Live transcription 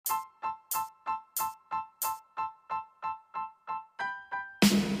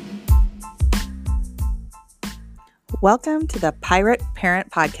Welcome to the Pirate Parent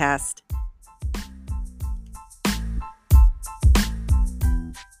Podcast.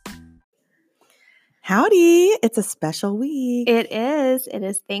 Howdy, it's a special week. It is. It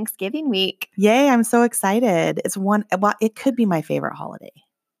is Thanksgiving week. Yay, I'm so excited. It could be my favorite holiday.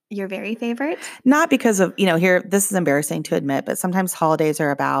 Your very favorite? Not because of, here, this is embarrassing to admit, but sometimes holidays are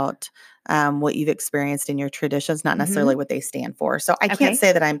about what you've experienced in your traditions, not necessarily what they stand for. So I can't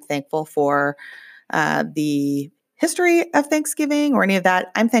say that I'm thankful for the history of Thanksgiving or any of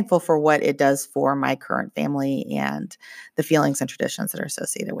that. I'm thankful for what it does for my current family and the feelings and traditions that are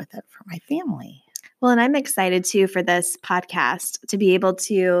associated with it for my family. Well, and I'm excited too for this podcast to be able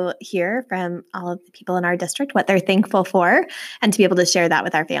to hear from all of the people in our district what they're thankful for and to be able to share that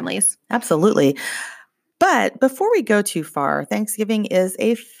with our families. Absolutely. But before we go too far, Thanksgiving is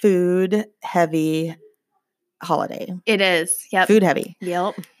a food-heavy holiday. It is. Yep. Food heavy.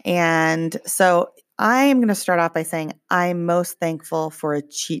 Yep. And so I am going to start off by saying I'm most thankful for a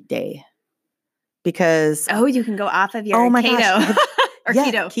cheat day because you can go off of your keto. Gosh. Or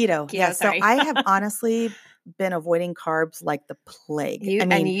keto. Keto, Yeah. sorry. So I have honestly been avoiding carbs like the plague.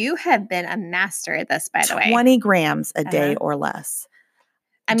 And you have been a master at this, by the way. 20 grams a day or less.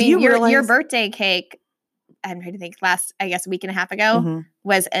 I mean, your birthday cake, I'm trying to think, last, I guess, a week and a half ago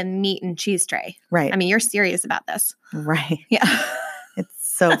was a meat and cheese tray. Right. I mean, you're serious about this. Right. Yeah. It's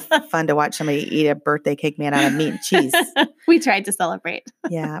so fun to watch somebody eat a birthday cake made out of meat and cheese. We tried to celebrate.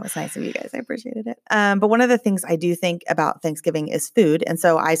 Yeah, it was nice of you guys. I appreciated it. But one of the things I do think about Thanksgiving is food. And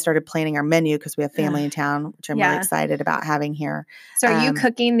so I started planning our menu because we have family in town, which I'm really excited about having here. So are you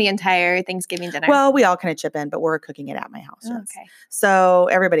cooking the entire Thanksgiving dinner? Well, we all kind of chip in, but we're cooking it at my house. Oh, okay. So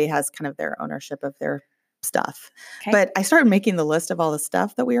everybody has kind of their ownership of their stuff. Okay. But I started making the list of all the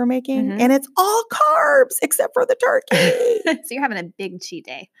stuff that we were making, and it's all carbs except for the turkey. So you're having a big cheat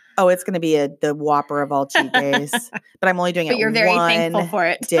day. Oh, it's going to be the whopper of all cheat days. But I'm only doing it you're very one thankful for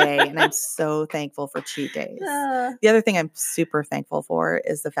it. day, and I'm so thankful for cheat days. The other thing I'm super thankful for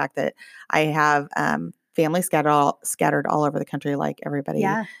is the fact that I have family scattered all over the country like everybody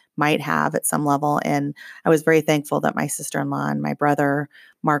might have at some level. And I was very thankful that my sister-in-law and my brother,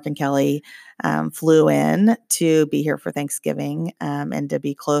 Mark and Kelly, flew in to be here for Thanksgiving and to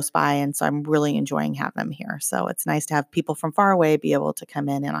be close by. And so I'm really enjoying having them here. So it's nice to have people from far away be able to come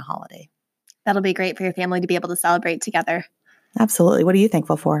in a holiday. That'll be great for your family to be able to celebrate together. Absolutely. What are you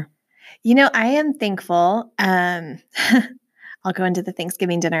thankful for? I am thankful. I'll go into the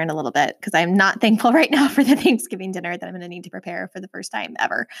Thanksgiving dinner in a little bit because I'm not thankful right now for the Thanksgiving dinner that I'm going to need to prepare for the first time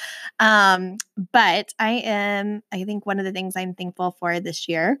ever. But I think one of the things I'm thankful for this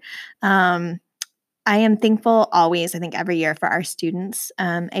year, I am thankful always, I think every year for our students.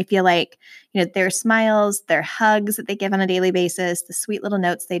 I feel like, their smiles, their hugs that they give on a daily basis, the sweet little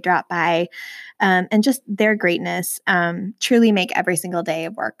notes they drop by, and just their greatness truly make every single day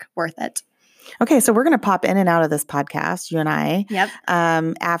of work worth it. Okay, so we're going to pop in and out of this podcast, you and I.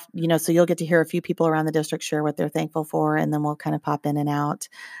 Yep. So you'll get to hear a few people around the district share what they're thankful for, and then we'll kind of pop in and out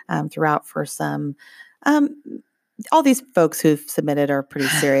throughout for some. All these folks who've submitted are pretty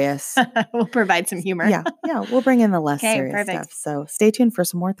serious. We'll provide some humor. Yeah, we'll bring in the less serious stuff. So stay tuned for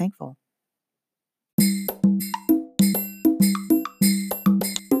some more thankful.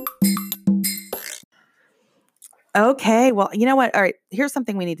 Okay. Well, you know what? All right. Here's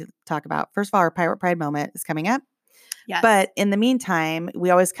something we need to talk about. First of all, our Pirate Pride moment is coming up. Yes. But in the meantime,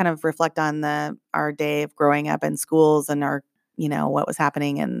 we always kind of reflect on our day of growing up in schools and our, what was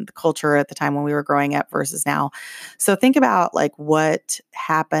happening in the culture at the time when we were growing up versus now. So think about like what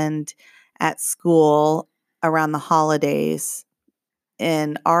happened at school around the holidays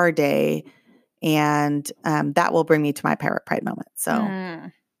in our day. And that will bring me to my Pirate Pride moment. So.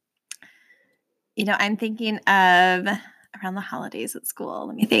 I'm thinking of around the holidays at school.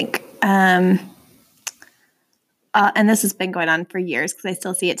 Let me think. And this has been going on for years because I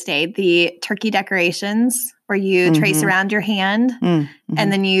still see it today. The turkey decorations where you trace around your hand and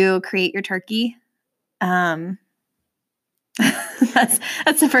then you create your turkey. That's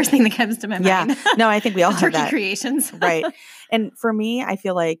the first thing that comes to my mind. Yeah. No, I think we all have turkey that. creations. Right. And for me, I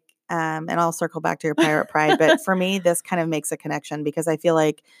feel like, and I'll circle back to your Pirate Pride, but for me, this kind of makes a connection because I feel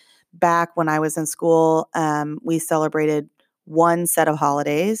like back when I was in school, we celebrated one set of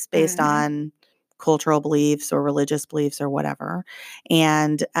holidays based on cultural beliefs or religious beliefs or whatever.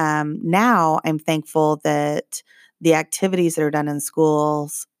 And now I'm thankful that the activities that are done in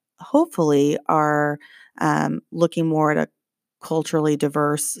schools hopefully are looking more at a culturally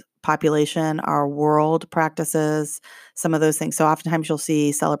diverse population, our world practices, some of those things. So oftentimes you'll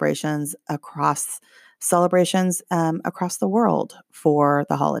see celebrations across celebrations across the world for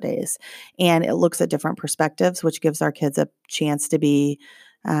the holidays. And it looks at different perspectives, which gives our kids a chance to be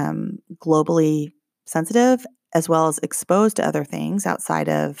globally sensitive as well as exposed to other things outside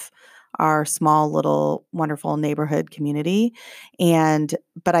of our small little wonderful neighborhood community.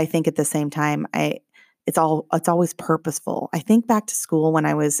 But I think at the same time, it's always purposeful. I think back to school when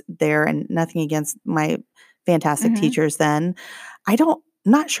I was there, and nothing against my fantastic teachers then.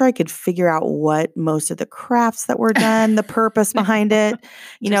 Not sure I could figure out what most of the crafts that were done, the purpose behind it.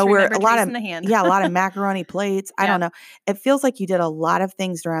 We're a lot of a lot of macaroni plates. I don't know. It feels like you did a lot of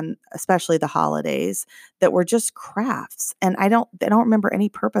things around, especially the holidays, that were just crafts, and I don't remember any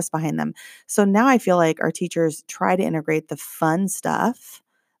purpose behind them. So now I feel like our teachers try to integrate the fun stuff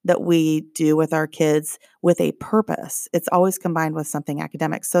that we do with our kids with a purpose. It's always combined with something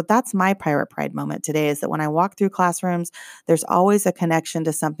academic. So that's my Pirate Pride moment today, is that when I walk through classrooms, there's always a connection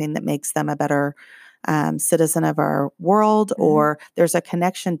to something that makes them a better citizen of our world, or there's a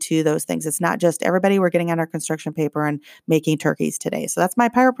connection to those things. It's not just everybody, we're getting out our construction paper and making turkeys today. So that's my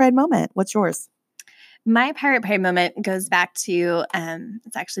Pirate Pride moment. What's yours? My Pirate Pride moment goes back to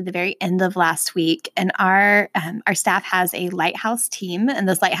it's actually the very end of last week, and our staff has a lighthouse team, and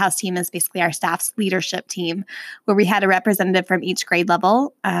this lighthouse team is basically our staff's leadership team, where we had a representative from each grade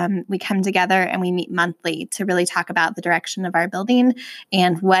level. We come together and we meet monthly to really talk about the direction of our building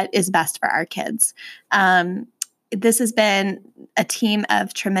and what is best for our kids. This has been a team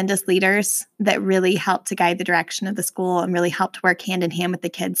of tremendous leaders that really helped to guide the direction of the school and really helped work hand in hand with the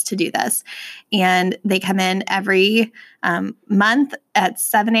kids to do this. And they come in every month at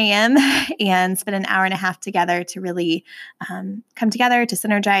 7 a.m. and spend an hour and a half together to really come together to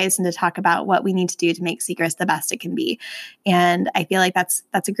synergize and to talk about what we need to do to make Seacrest the best it can be. And I feel like that's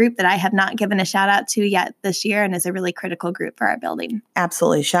a group that I have not given a shout out to yet this year, and is a really critical group for our building.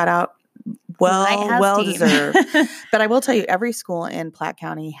 Absolutely. Shout out. Well deserved. But I will tell you, every school in Platte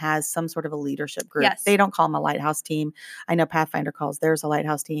County has some sort of a leadership group. Yes. They don't call them a lighthouse team. I know Pathfinder calls theirs a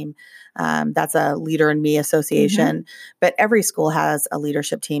lighthouse team. That's a Leader in Me association. But every school has a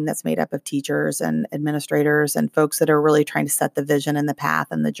leadership team that's made up of teachers and administrators and folks that are really trying to set the vision and the path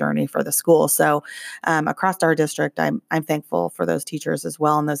and the journey for the school. So across our district, I'm thankful for those teachers as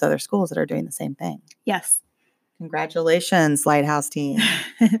well, and those other schools that are doing the same thing. Yes. Congratulations, lighthouse team.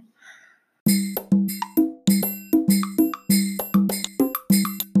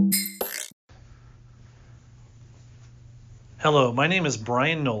 Hello, my name is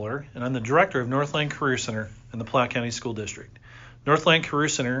Brian Noller, and I'm the director of Northland Career Center in the Platte County School District. Northland Career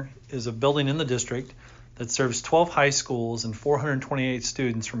Center is a building in the district that serves 12 high schools and 428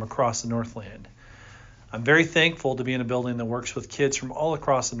 students from across the Northland. I'm very thankful to be in a building that works with kids from all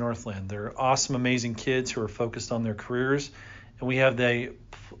across the Northland. They're awesome, amazing kids who are focused on their careers, and we have the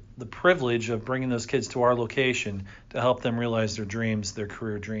privilege of bringing those kids to our location to help them realize their dreams, their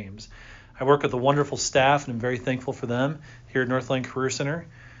career dreams. I work with a wonderful staff, and I'm very thankful for them here at Northland Career Center.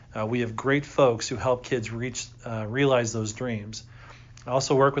 We have great folks who help kids realize those dreams. I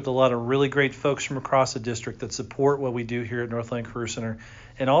also work with a lot of really great folks from across the district that support what we do here at Northland Career Center,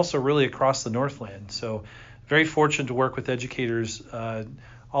 and also really across the Northland. So very fortunate to work with educators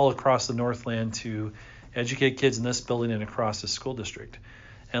all across the Northland to educate kids in this building and across the school district.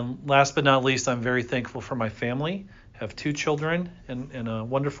 And last but not least, I'm very thankful for my family. I have 2 children and a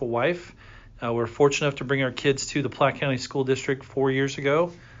wonderful wife. We're fortunate enough to bring our kids to the Platte County School District 4 years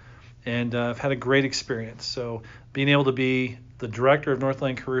ago, and I've had a great experience. So being able to be the director of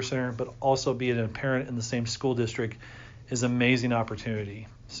Northland Career Center, but also be a parent in the same school district, is an amazing opportunity.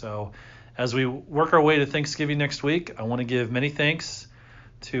 So as we work our way to Thanksgiving next week, I want to give many thanks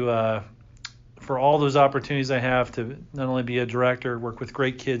to for all those opportunities I have to not only be a director, work with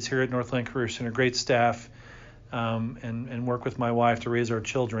great kids here at Northland Career Center, great staff, and work with my wife to raise our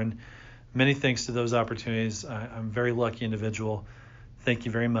children. Many thanks to those opportunities. I'm a very lucky individual. Thank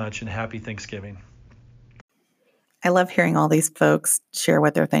you very much, and happy Thanksgiving. I love hearing all these folks share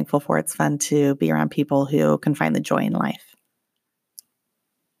what they're thankful for. It's fun to be around people who can find the joy in life.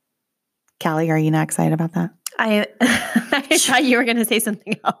 Callie, are you not excited about that? I thought you were going to say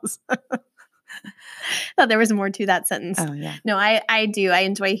something else. Thought there was more to that sentence. Oh, yeah. No, I do. I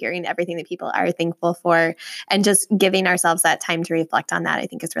enjoy hearing everything that people are thankful for, and just giving ourselves that time to reflect on that, I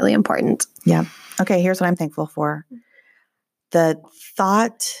think, is really important. Yeah. Okay, here's what I'm thankful for. The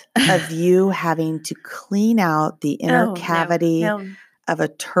thought of you having to clean out the inner cavity of a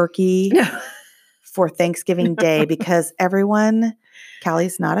turkey for Thanksgiving Day, because everyone,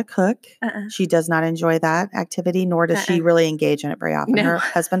 Callie's not a cook. She does not enjoy that activity, nor does she really engage in it very often. Her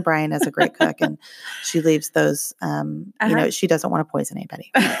husband, Brian, is a great cook, and she leaves those, she doesn't want to poison anybody.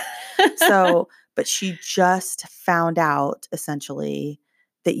 So, but she just found out essentially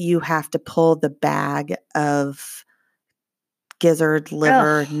that you have to pull the bag of gizzard,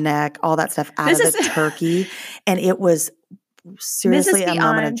 liver, neck, all that stuff out of the turkey. And it was seriously a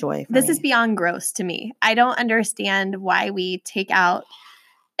moment of joy for me. This is beyond gross to me. I don't understand why we take out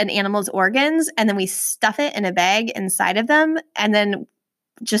an animal's organs and then we stuff it in a bag inside of them and then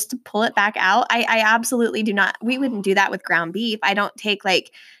just to pull it back out. I absolutely do not. We wouldn't do that with ground beef. I don't take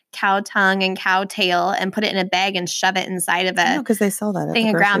like cow tongue and cow tail and put it in a bag and shove it inside of a because they sell that thing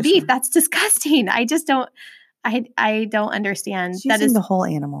of ground beef. That's disgusting. I just don't. I don't understand. That is the whole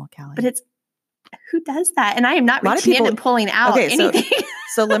animal, Callie. But it's who does that? And I am not reaching in and pulling out anything.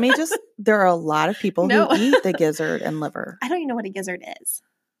 So let me just. There are a lot of people who eat the gizzard and liver. I don't even know what a gizzard is.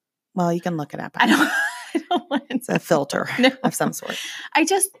 Well, you can look it up. I don't want to. It's a filter of some sort.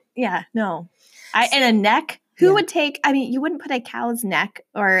 No. And a neck. Who would take, I mean, you wouldn't put a cow's neck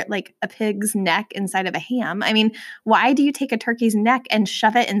or like a pig's neck inside of a ham. I mean, why do you take a turkey's neck and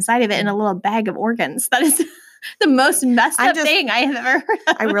shove it inside of it in a little bag of organs? That is the most messed up thing I have ever heard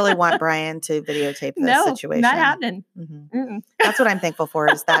of. I really want Brian to videotape this situation. Not happening. Mm-hmm. That's what I'm thankful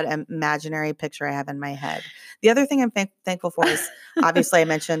for is that imaginary picture I have in my head. The other thing I'm thankful for is obviously I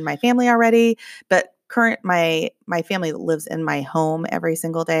mentioned my family already, but my family lives in my home every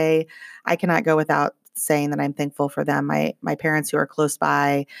single day. I cannot go without saying that I'm thankful for them. My parents who are close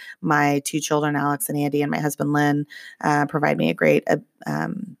by, my two children, Alex and Andy, and my husband, Lynn, provide me a great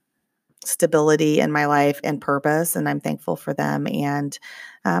stability in my life and purpose. And I'm thankful for them and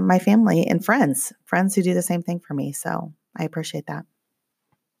my family and friends who do the same thing for me. So I appreciate that.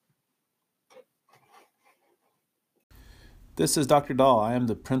 This is Dr. Dahl. I am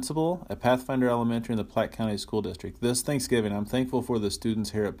the principal at Pathfinder Elementary in the Platte County School District. This Thanksgiving, I'm thankful for the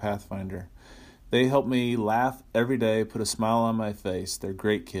students here at Pathfinder. They help me laugh every day, put a smile on my face. They're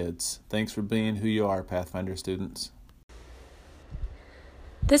great kids. Thanks for being who you are, Pathfinder students.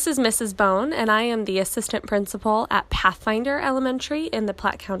 This is Mrs. Bone, and I am the assistant principal at Pathfinder Elementary in the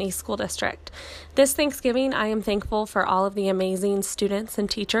Platte County School District. This Thanksgiving, I am thankful for all of the amazing students and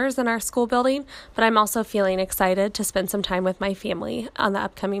teachers in our school building, but I'm also feeling excited to spend some time with my family on the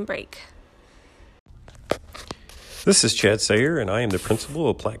upcoming break. This is Chad Sayer, and I am the principal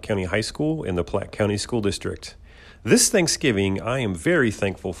of Platte County High School in the Platte County School District. This Thanksgiving, I am very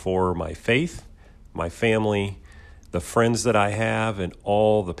thankful for my faith, my family, the friends that I have, and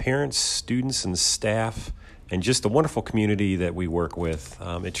all the parents, students, and staff, and just the wonderful community that we work with.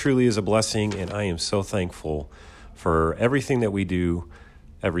 It truly is a blessing, and I am so thankful for everything that we do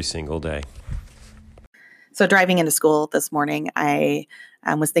every single day. So driving into school this morning, I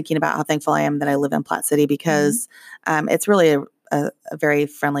was thinking about how thankful I am that I live in Platte City because it's really a very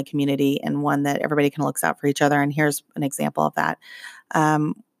friendly community and one that everybody kind of looks out for each other. And here's an example of that.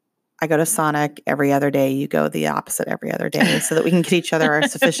 I go to Sonic every other day. You go the opposite every other day so that we can get each other a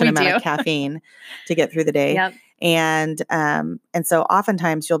sufficient amount of caffeine to get through the day. Yep. And so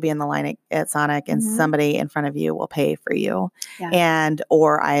oftentimes you'll be in the line at Sonic and somebody in front of you will pay for you. Yeah.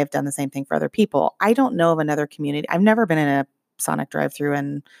 Or I have done the same thing for other people. I don't know of another community. I've never been in a Sonic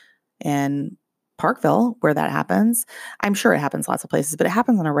drive-through in Parkville where that happens. I'm sure it happens lots of places, but it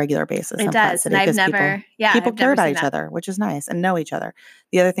happens on a regular basis. It does. And I've never, people care about each other, which is nice, and know each other.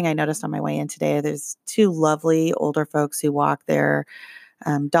 The other thing I noticed on my way in today, there's two lovely older folks who walk their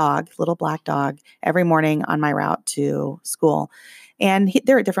little black dog, every morning on my route to school. And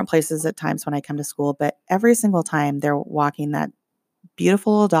they're at different places at times when I come to school, but every single time they're walking that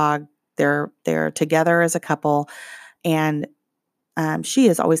beautiful little dog. They're together as a couple, and she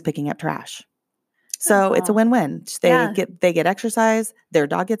is always picking up trash. So it's a win-win. They get exercise, their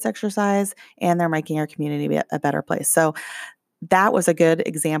dog gets exercise, and they're making our community a better place. So that was a good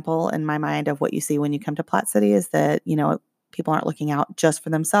example in my mind of what you see when you come to Platte City is that, people aren't looking out just for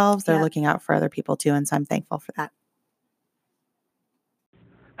themselves. They're looking out for other people too. And so I'm thankful for that.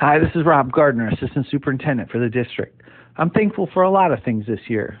 Hi, this is Rob Gardner, Assistant Superintendent for the district. I'm thankful for a lot of things this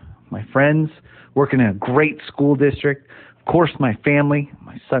year. My friends, working in a great school district, of course, my family,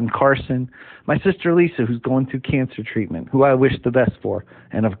 my son Carson, my sister Lisa, who's going through cancer treatment, who I wish the best for.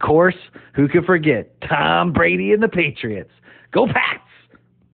 And of course, who could forget Tom Brady and the Patriots. Go Pats!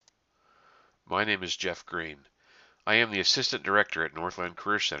 My name is Jeff Green. I am the Assistant Director at Northland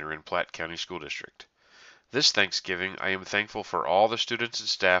Career Center in Platte County School District. This Thanksgiving, I am thankful for all the students and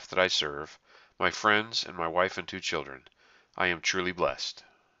staff that I serve, my friends, and my wife and 2 children. I am truly blessed.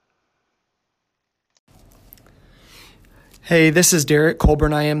 Hey, this is Derek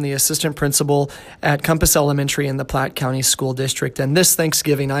Colburn. I am the assistant principal at Compass Elementary in the Platte County School District. And this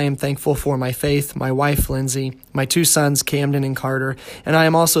Thanksgiving, I am thankful for my faith, my wife, Lindsay, my two sons, Camden and Carter. And I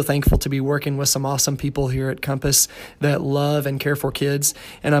am also thankful to be working with some awesome people here at Compass that love and care for kids.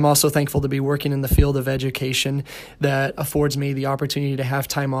 And I'm also thankful to be working in the field of education that affords me the opportunity to have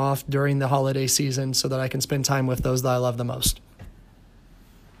time off during the holiday season so that I can spend time with those that I love the most.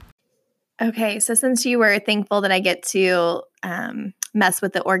 Okay, so since you were thankful that I get to mess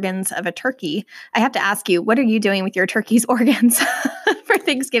with the organs of a turkey, I have to ask you, what are you doing with your turkey's organs for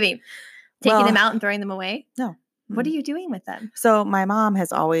Thanksgiving? Taking them out and throwing them away? No. What are you doing with them? So my mom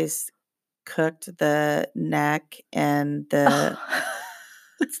has always cooked the neck and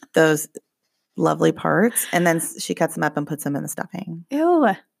those lovely parts, and then she cuts them up and puts them in the stuffing. Ew.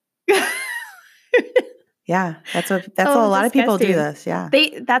 Yeah, that's a lot of people do this. Yeah,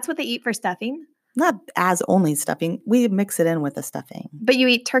 that's what they eat for stuffing. Not as only stuffing. We mix it in with the stuffing. But you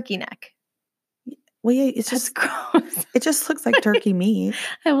eat turkey neck. Well, yeah, it's just gross. It just looks like turkey meat.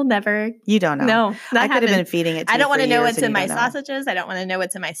 I will never. You don't know. No, I could have been feeding it to I don't want to know what's in my sausages. I don't want to know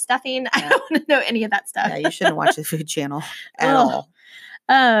what's in my stuffing. I don't want to know any of that stuff. Yeah, you shouldn't watch the Food Channel at all.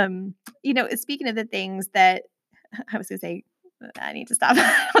 Speaking of the things that I was going to say, I need to stop.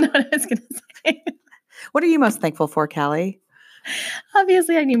 I don't know what I was going to say. What are you most thankful for, Callie?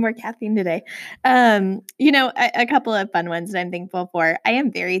 Obviously, I need more caffeine today. A couple of fun ones that I'm thankful for. I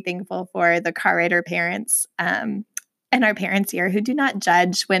am very thankful for the car rider parents and our parents here who do not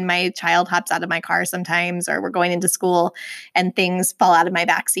judge when my child hops out of my car sometimes, or we're going into school and things fall out of my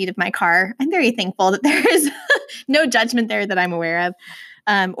backseat of my car. I'm very thankful that there is no judgment there that I'm aware of.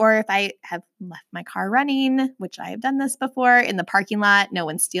 Or if I have left my car running, which I have done this before, in the parking lot, no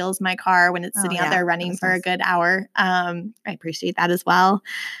one steals my car when it's sitting out there running for a good hour. I appreciate that as well.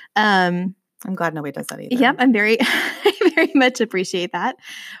 I'm glad nobody does that either. Yep, I'm very, very much appreciate that.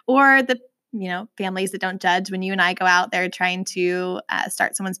 Or the families that don't judge when you and I go out there trying to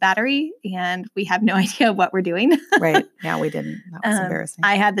start someone's battery and we have no idea what we're doing. Right. Yeah, we didn't. That was embarrassing.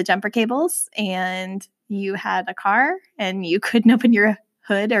 I had the jumper cables and you had a car and you couldn't open your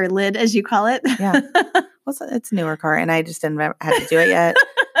hood or lid, as you call it. Yeah. Well, it's a newer car and I just didn't have to do it yet.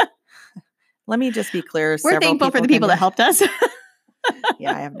 Let me just be clear. We're thankful for the people that helped us.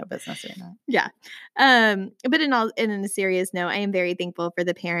 Yeah, I have no business doing that. Yeah. But in a serious note, I am very thankful for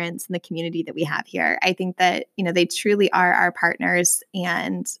the parents and the community that we have here. I think that, they truly are our partners,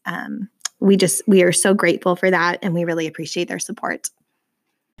 and we are so grateful for that, and we really appreciate their support.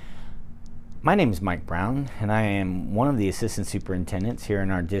 My name is Mike Brown, and I am one of the assistant superintendents here in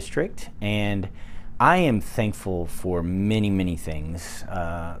our district, and I am thankful for many, many things.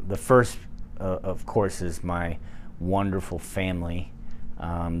 The first, of course, is my wonderful family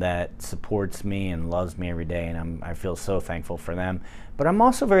that supports me and loves me every day, and I feel so thankful for them. But I'm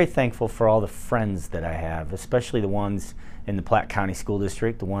also very thankful for all the friends that I have, especially the ones in the Platte County School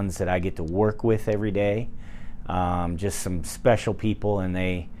District, the ones that I get to work with every day. Just some special people, and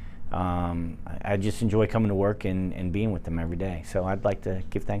I just enjoy coming to work and being with them every day. So I'd like to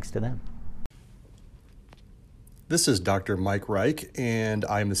give thanks to them. This is Dr. Mike Reich, and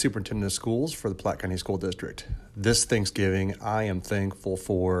I am the Superintendent of Schools for the Platte County School District. This Thanksgiving, I am thankful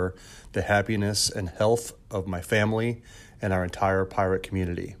for the happiness and health of my family and our entire pirate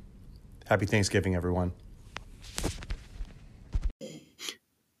community. Happy Thanksgiving, everyone.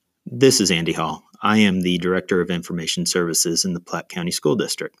 This is Andy Hall. I am the Director of Information Services in the Platte County School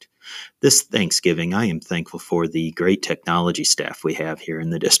District. This Thanksgiving, I am thankful for the great technology staff we have here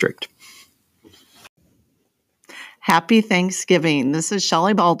in the district. Happy Thanksgiving. This is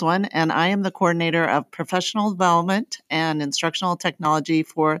Shelley Baldwin, and I am the Coordinator of Professional Development and Instructional Technology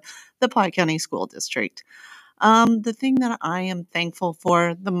for the Platte County School District. The thing that I am thankful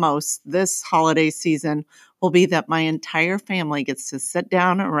for the most this holiday season will be that my entire family gets to sit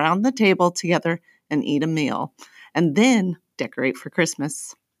down around the table together and eat a meal, and then decorate for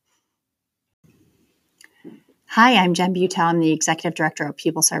Christmas. Hi, I'm Jen Butel. I'm the Executive Director of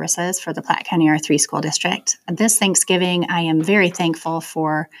Pupil Services for the Platte County R3 School District. This Thanksgiving, I am very thankful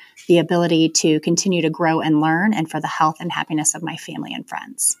for the ability to continue to grow and learn, and for the health and happiness of my family and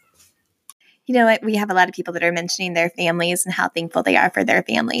friends. You know what? We have a lot of people that are mentioning their families and how thankful they are for their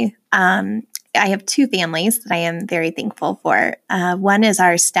family. I have two families that I am very thankful for. One is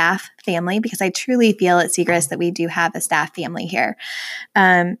our staff family, because I truly feel at Segrist that we do have a staff family here.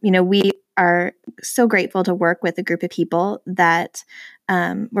 We are so grateful to work with a group of people that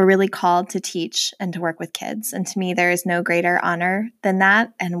were really called to teach and to work with kids. And to me, there is no greater honor than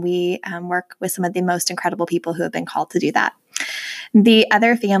that. And we work with some of the most incredible people who have been called to do that. The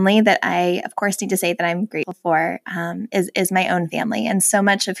other family that I, of course, need to say that I'm grateful for is my own family. And so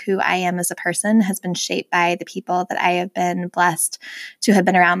much of who I am as a person has been shaped by the people that I have been blessed to have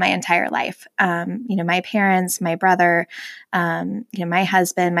been around my entire life. My parents, my brother, my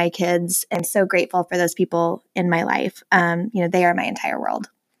husband, my kids. I'm so grateful for those people in my life. They are my entire world.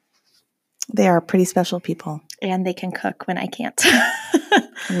 They are pretty special people. And they can cook when I can't.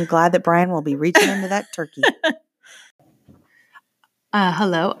 I'm glad that Brian will be reaching into that turkey.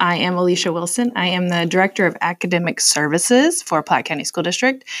 Hello, I am Alicia Wilson. I am the Director of Academic Services for Platte County School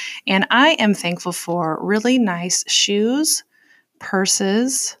District, and I am thankful for really nice shoes,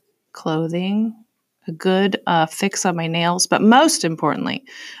 purses, clothing, a good fix on my nails, but most importantly,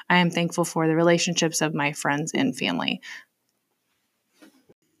 I am thankful for the relationships of my friends and family.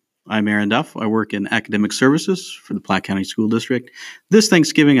 I'm Aaron Duff. I work in academic services for the Platte County School District. This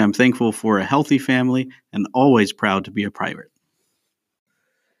Thanksgiving, I'm thankful for a healthy family and always proud to be a private.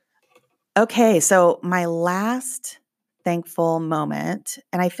 Okay, so my last thankful moment,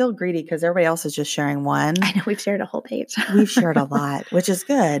 and I feel greedy because everybody else is just sharing one. I know we've shared a whole page. We've shared a lot, which is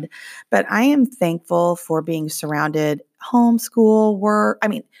good. But I am thankful for being surrounded, homeschool, work. I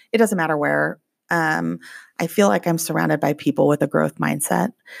mean, it doesn't matter where. I feel like I'm surrounded by people with a growth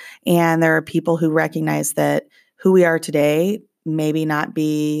mindset. And there are people who recognize that who we are today maybe not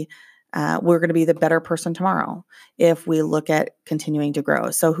be, we're going to be the better person tomorrow if we look at continuing to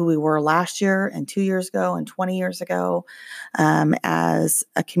grow. So who we were last year and 2 years ago and 20 years ago, as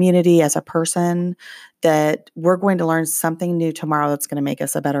a community, as a person, that we're going to learn something new tomorrow that's going to make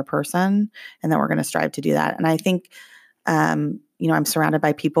us a better person, and that we're going to strive to do that. And I think, I'm surrounded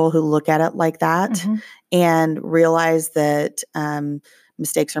by people who look at it like that and realize that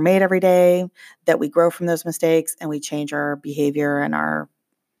mistakes are made every day, that we grow from those mistakes and we change our behavior and our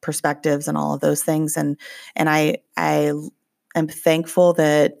perspectives and all of those things. And I am thankful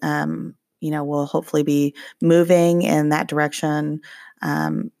that, we'll hopefully be moving in that direction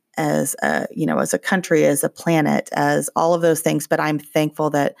as a country, as a planet, as all of those things. But I'm thankful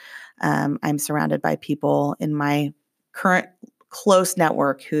that I'm surrounded by people in my current close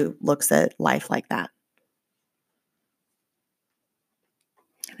network who looks at life like that.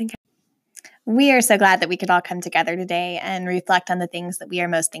 We are so glad that we could all come together today and reflect on the things that we are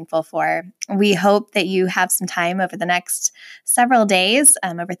most thankful for. We hope that you have some time over the next several days,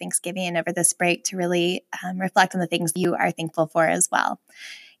 over Thanksgiving and over this break, to really reflect on the things you are thankful for as well.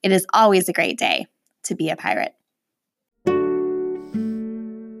 It is always a great day to be a pirate.